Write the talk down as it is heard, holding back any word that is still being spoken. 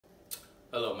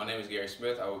Hello, my name is Gary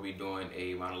Smith. I will be doing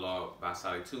a monologue by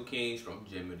Sally Two Kings from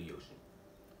Gem of the Ocean.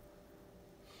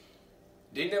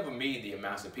 They never made the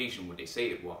emancipation what they say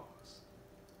it was.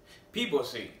 People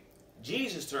say,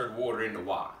 Jesus turned water into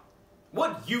wine.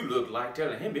 What you look like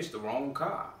telling him it's the wrong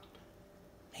kind?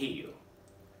 Hell,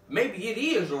 maybe it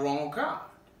is the wrong kind.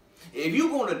 If you're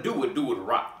going to do it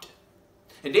right.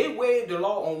 And they wave the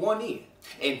law on one end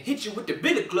and hit you with the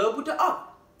billy club with the other.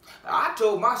 I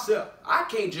told myself, I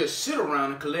can't just sit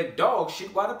around and collect dog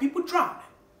shit while the people drowning.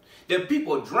 The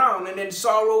people drowning in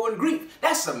sorrow and grief.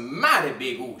 That's a mighty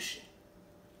big ocean.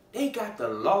 They got the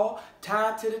law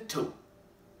tied to the toe.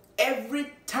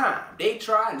 Every time they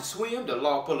try and swim, the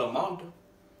law pull them under.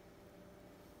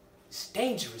 It's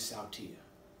dangerous out here.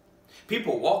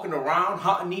 People walking around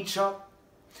hunting each other.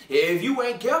 If you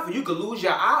ain't careful, you could lose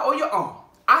your eye or your arm.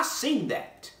 I seen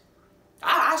that.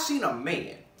 I seen a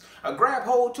man grab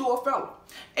hold to a fella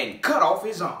and cut off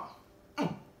his arm.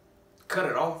 Cut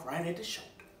it off right at the shoulder.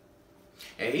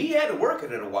 And he had to work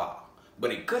at it a while,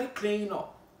 but he cut it clean off.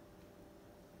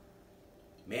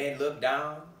 Man looked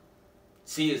down,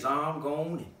 see his arm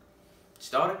gone, and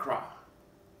started crying.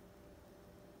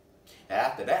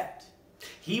 After that,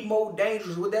 he more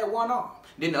dangerous with that one arm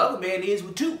than the other man is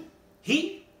with two.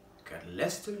 He got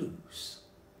less to lose.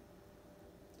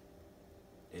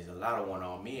 There's a lot of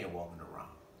one-armed men walking around.